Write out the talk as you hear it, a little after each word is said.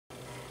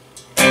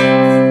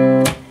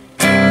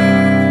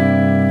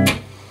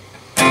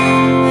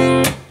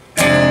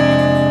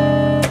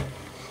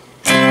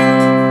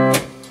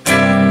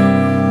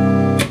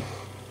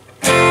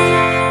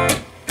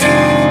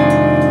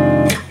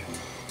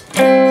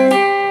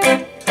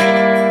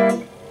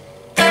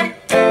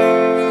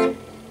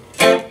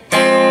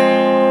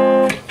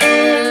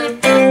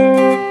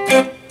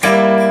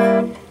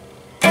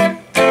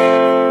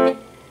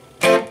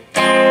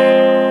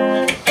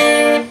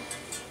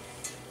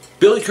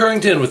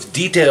Currington with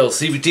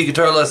Details CVT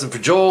guitar lesson for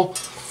Joel.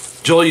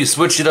 Joel, you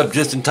switched it up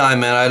just in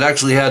time, man. I'd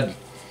actually had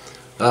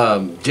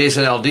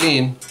Jason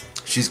Aldean,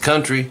 she's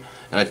country,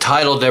 and I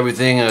titled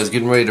everything and I was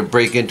getting ready to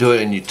break into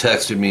it and you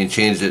texted me and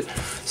changed it.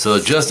 So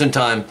just in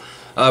time.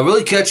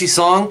 Really catchy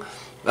song.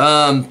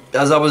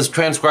 As I was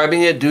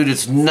transcribing it, dude,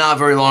 it's not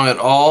very long at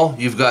all.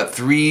 You've got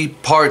 3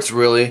 parts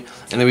really,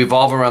 and they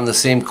revolve around the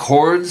same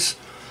chords.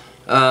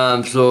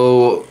 I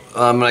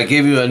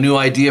gave you a new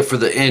idea for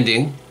the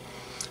ending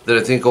that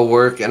I think will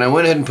work, and I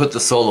went ahead and put the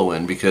solo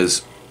in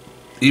because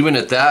even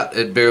at that,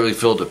 it barely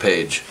filled a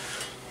page.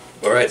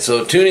 Alright,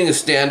 so tuning is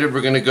standard. We're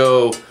going to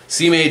go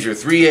C major,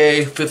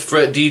 3A, 5th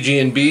fret, D, G,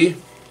 and B.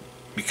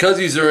 Because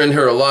these are in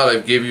here a lot, I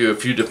gave you a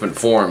few different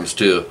forms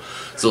too.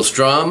 So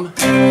strum,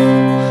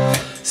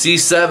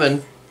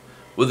 C7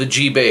 with a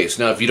G bass.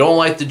 Now if you don't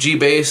like the G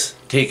bass,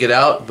 take it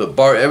out, but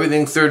bar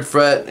everything 3rd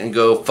fret and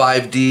go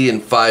 5D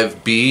and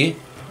 5B.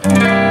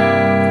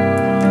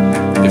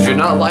 If you're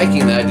not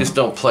liking that, just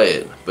don't play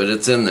it, but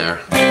it's in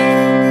there.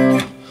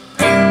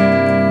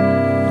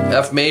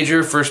 F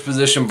major, 1st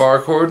position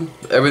bar chord,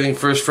 everything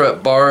 1st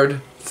fret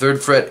barred, 3rd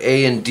fret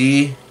A and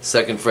D,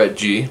 2nd fret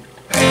G.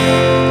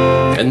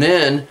 And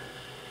then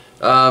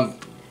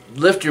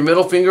lift your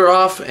middle finger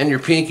off and your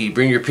pinky.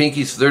 Bring your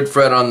pinky to 3rd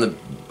fret on the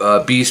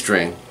B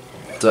string.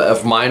 So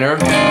F minor.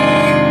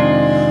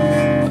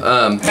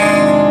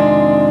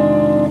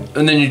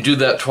 And then you do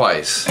that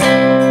twice.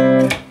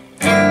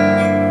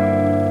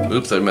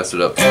 Oops, I messed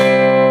it up.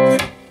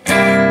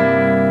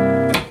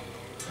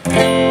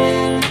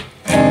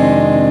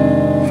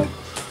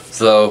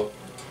 So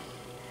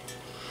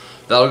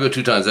that'll go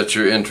 2 times. That's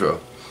your intro.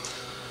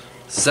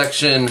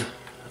 Section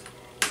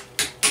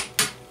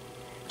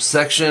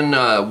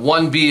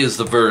 1B is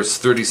the verse,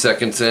 30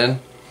 seconds in,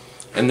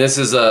 and this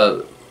is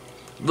a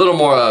little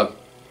more,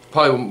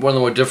 probably one of the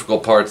more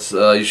difficult parts.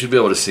 You should be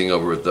able to sing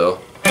over it though.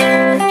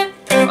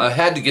 I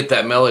had to get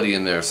that melody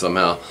in there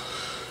somehow.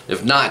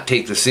 If not,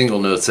 take the single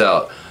notes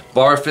out.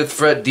 Bar 5th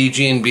fret, D,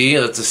 G, and B.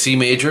 That's a C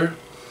major.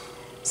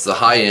 It's the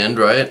high end,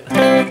 right?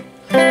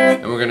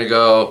 And we're gonna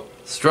go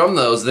strum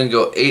those, then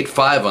go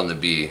 8-5 on the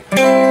B.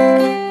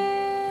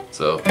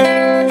 So,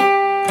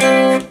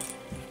 and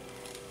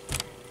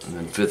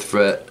then 5th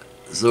fret.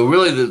 So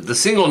really the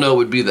single note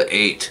would be the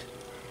 8,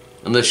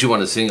 unless you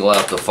want to single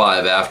out the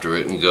 5 after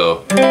it and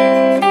go,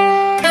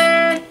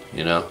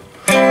 you know.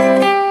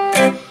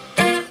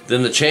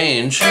 Then the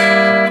change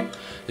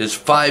is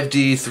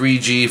 5D,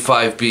 3G,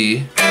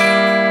 5B,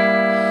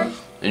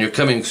 and you're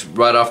coming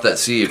right off that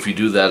C if you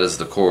do that as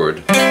the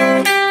chord.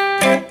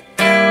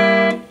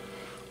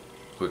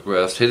 Quick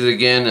rest, hit it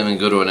again, and then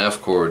go to an F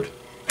chord,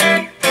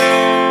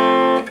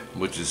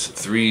 which is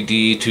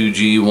 3D,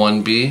 2G,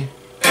 1B.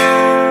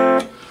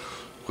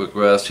 Quick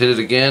rest, hit it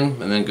again,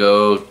 and then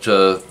go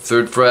to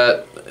 3rd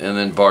fret, and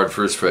then barred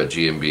 1st fret,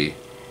 G and B.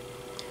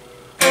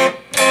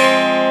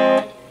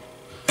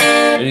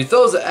 And he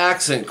throws an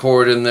accent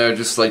chord in there,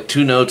 just like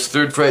 2 notes,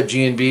 3rd fret,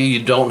 G and B.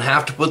 You don't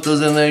have to put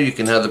those in there, you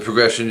can have the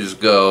progression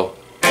just go.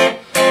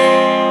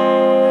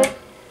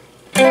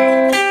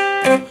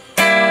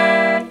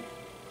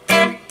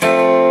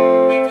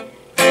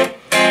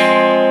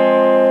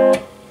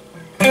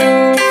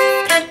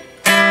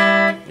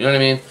 You know what I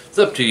mean? It's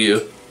up to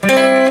you.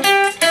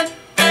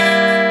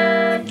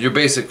 Your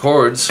basic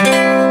chords.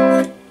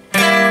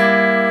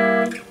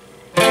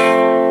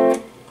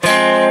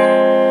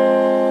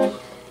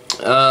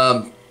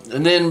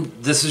 And then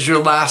this is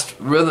your last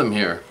rhythm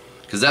here,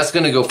 because that's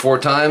going to go 4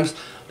 times,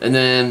 and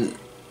then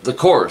the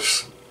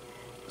chorus.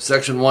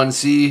 Section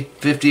 1C,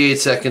 58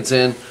 seconds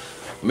in,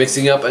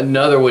 mixing up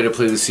another way to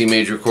play the C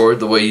major chord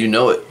the way you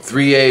know it.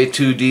 3A,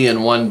 2D, and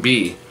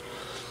 1B.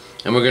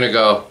 And we're going to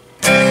go.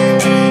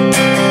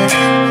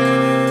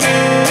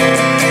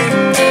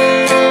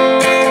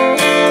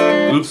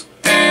 Oops.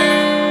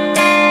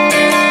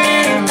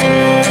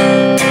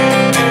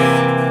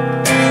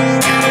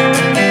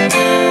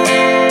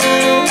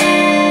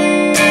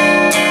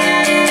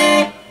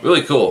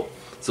 Really cool.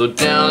 So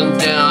down,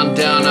 down,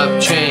 down,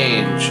 up,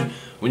 change.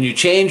 When you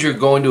change, you're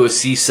going to a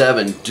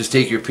C7. Just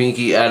take your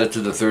pinky, add it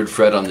to the 3rd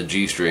fret on the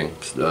G string,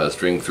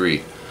 string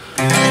 3.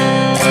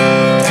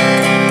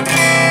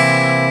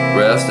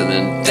 Rest, and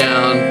then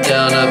down,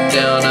 down,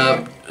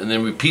 up, and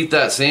then repeat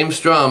that same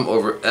strum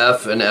over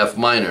F and F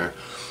minor.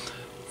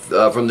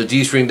 From the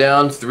D string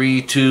down,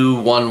 3, 2,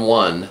 1,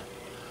 1.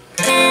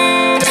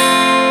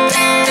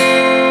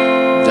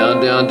 Down,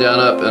 down, down,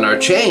 up, and our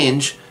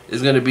change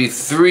is going to be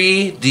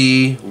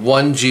 3D,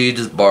 1G,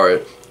 just bar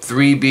it,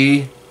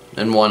 3B,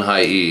 and 1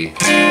 high E.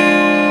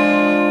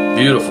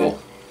 Beautiful.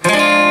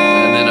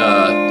 And then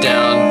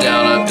down,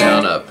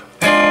 down, up.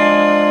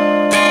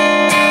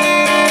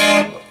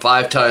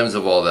 5 times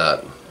of all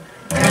that.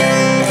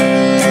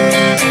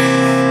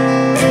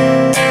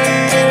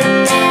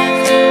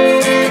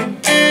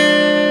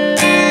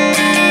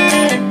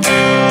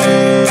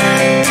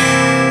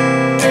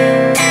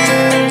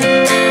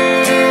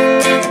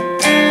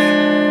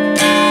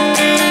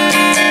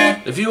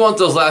 If you want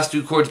those last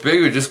 2 chords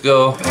bigger, just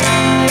go.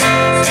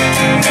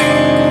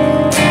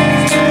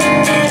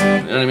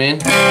 know what I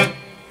mean?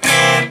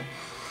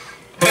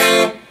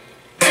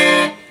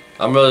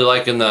 I'm really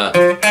liking that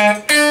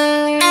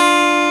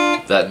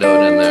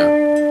note in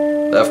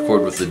there. The F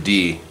chord with the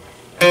D.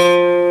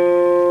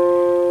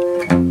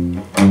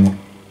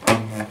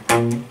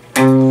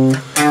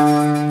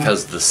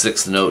 Has the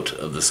 6th note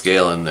of the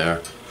scale in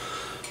there.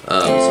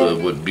 So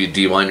it would be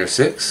D minor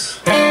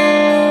 6.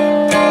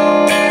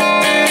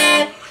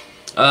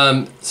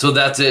 So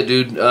that's it,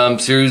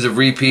 dude. Series of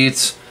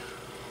repeats.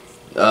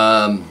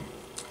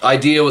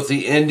 Idea with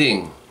the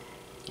ending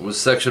was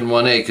section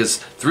 1A, because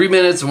 3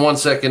 minutes and 1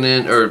 second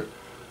in, or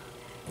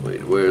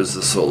wait, where's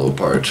the solo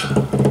part?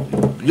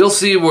 You'll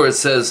see where it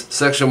says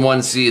section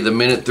 1C, the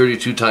minute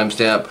 32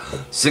 timestamp,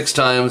 6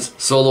 times,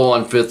 solo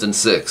on 5th and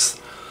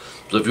 6th.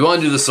 So if you want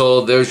to do the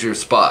solo, there's your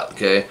spot,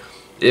 okay?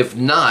 If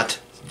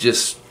not,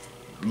 just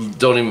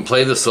don't even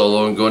play the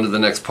solo and go into the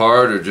next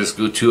part, or just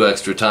go 2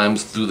 extra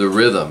times through the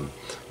rhythm,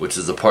 which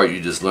is the part you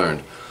just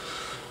learned.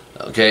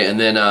 Okay, and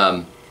then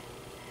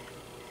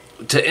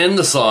to end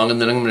the song, and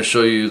then I'm going to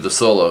show you the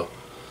solo.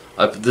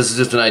 This is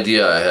just an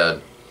idea I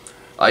had.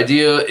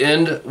 Idea,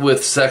 end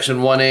with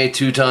section 1A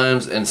 2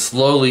 times and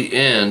slowly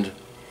end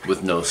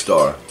with no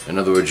star. In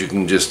other words, you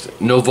can just,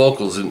 no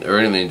vocals or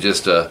anything,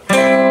 just oops.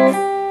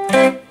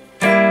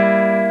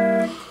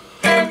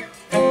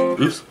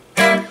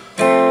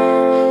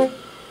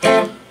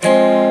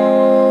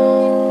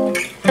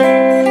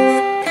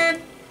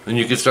 And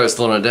you can start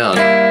slowing it down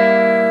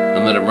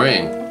and let it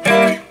ring.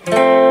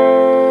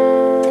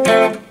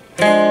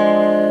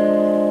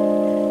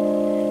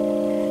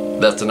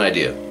 That's an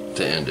idea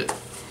to end it.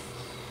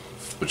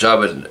 Which I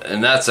would,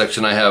 in that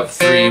section I have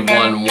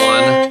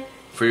 3-1-1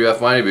 for your F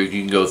minor, but you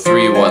can go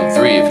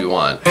 3-1-3 if you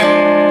want.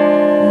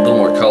 A little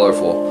more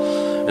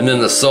colorful. And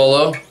then the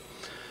solo,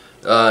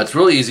 it's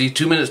really easy.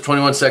 2 minutes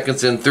 21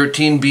 seconds in,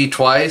 13B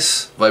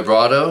twice,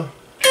 vibrato.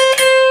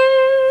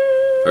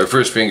 Or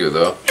first finger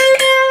though.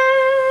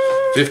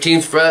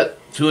 15th fret,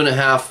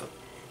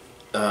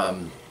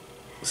 2.5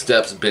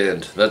 steps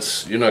bend.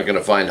 That's, you're not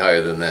gonna find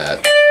higher than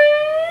that.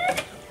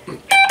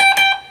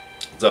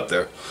 It's up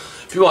there.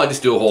 If you want,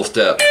 just do a whole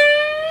step.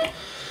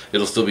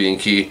 It'll still be in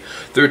key.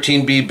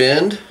 13B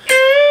bend,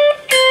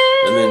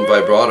 and then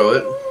vibrato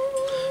it.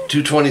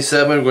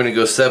 227, we're going to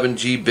go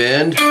 7G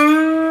bend.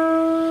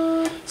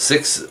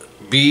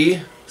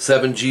 6B,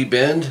 7G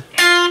bend,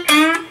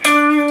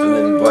 and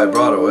then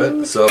vibrato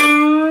it. So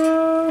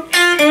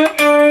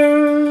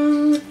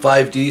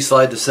 5D,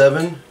 slide to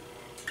 7.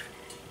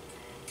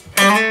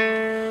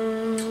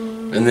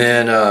 And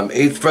then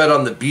 8th fret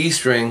on the B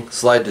string,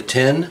 slide to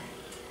 10.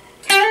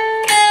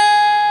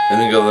 And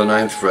then go to the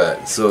 9th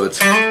fret. So it's,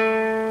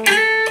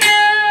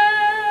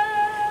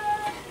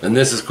 and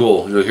this is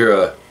cool. You'll hear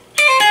a,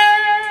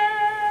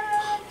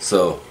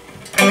 so,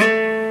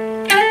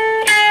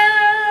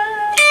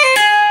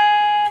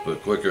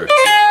 but quicker.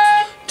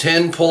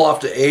 10 pull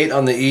off to 8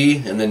 on the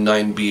E, and then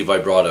 9B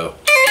vibrato.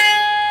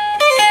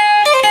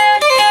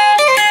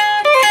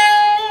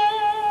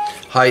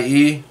 High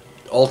E,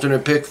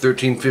 alternate pick,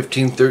 13,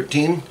 15,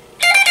 13.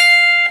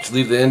 Just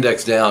leave the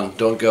index down.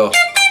 Don't go.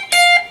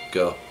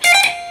 Go.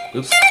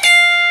 Oops.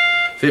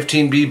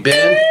 15B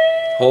bend,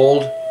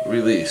 hold,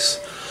 release.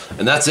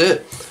 And that's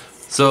it.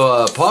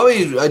 So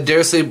probably, I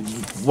dare say,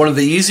 one of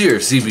the easier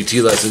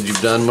CVT lessons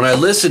you've done. When I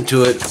listened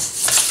to it,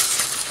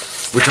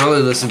 which I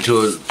only listened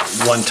to it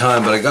one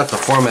time, but I got the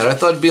format, I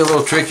thought it'd be a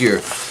little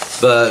trickier.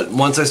 But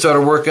once I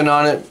started working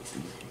on it,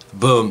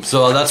 boom.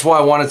 So that's why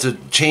I wanted to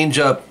change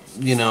up,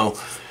 you know,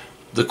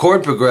 the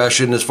chord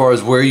progression as far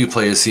as where you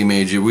play a C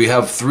major. We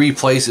have 3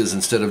 places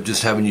instead of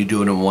just having you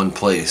do it in one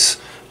place.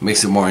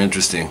 Makes it more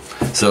interesting.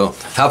 So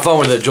have fun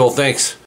with it, Joel. Thanks.